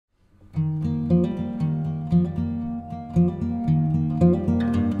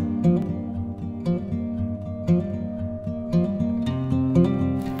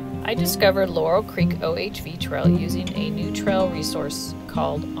discovered Laurel Creek OHV Trail using a new trail resource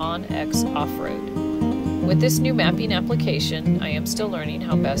called OnX Off-Road. With this new mapping application, I am still learning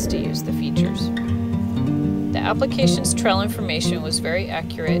how best to use the features. The application's trail information was very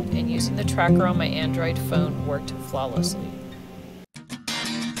accurate, and using the tracker on my Android phone worked flawlessly.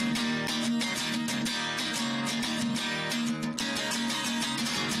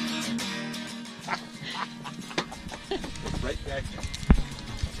 Right back.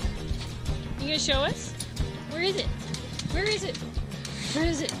 You gonna show us? Where is it? Where is it? Where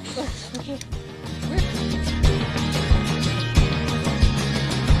is it? Oh, okay.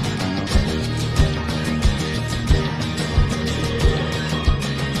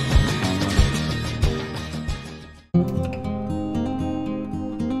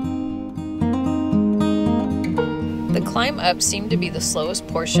 The climb up seemed to be the slowest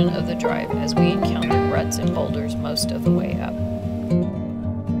portion of the drive as we encountered ruts and boulders most of the way up.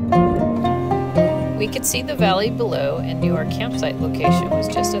 We could see the valley below and knew our campsite location was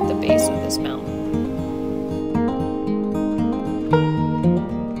just at the base of this mountain.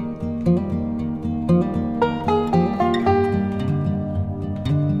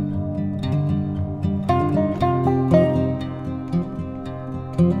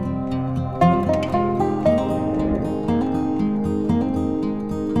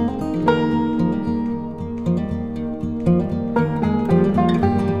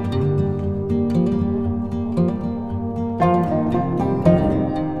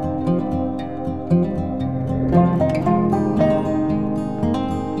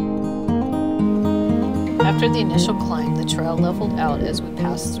 After the initial climb, the trail leveled out as we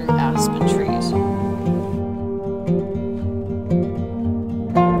passed through aspen trees.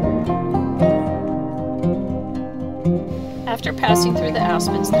 After passing through the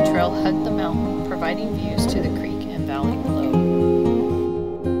aspens, the trail hugged the mountain, providing views to the creek and valley below.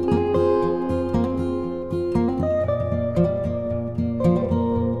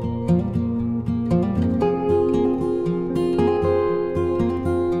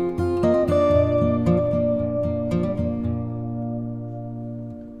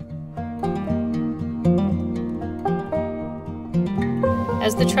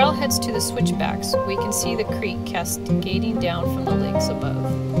 As the trail heads to the switchbacks, we can see the creek cascading down from the lakes above.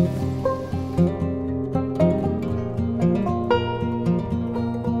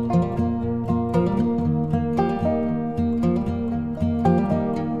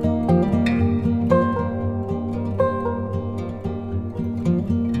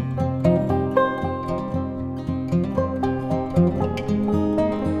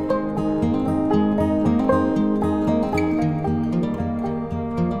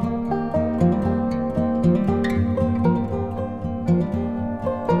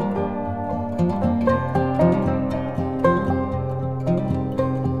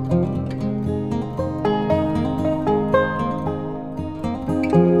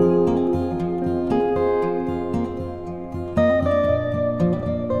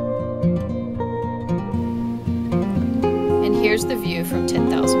 Here's the view from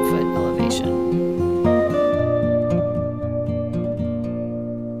 10,000 foot elevation.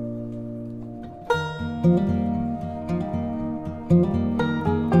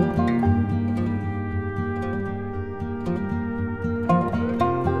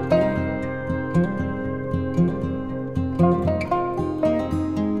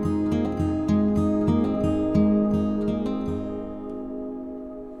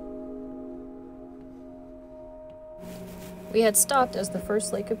 We had stopped as the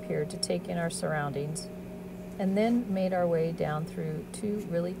first lake appeared to take in our surroundings, and then made our way down through two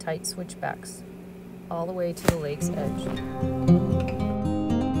really tight switchbacks, all the way to the lake's edge.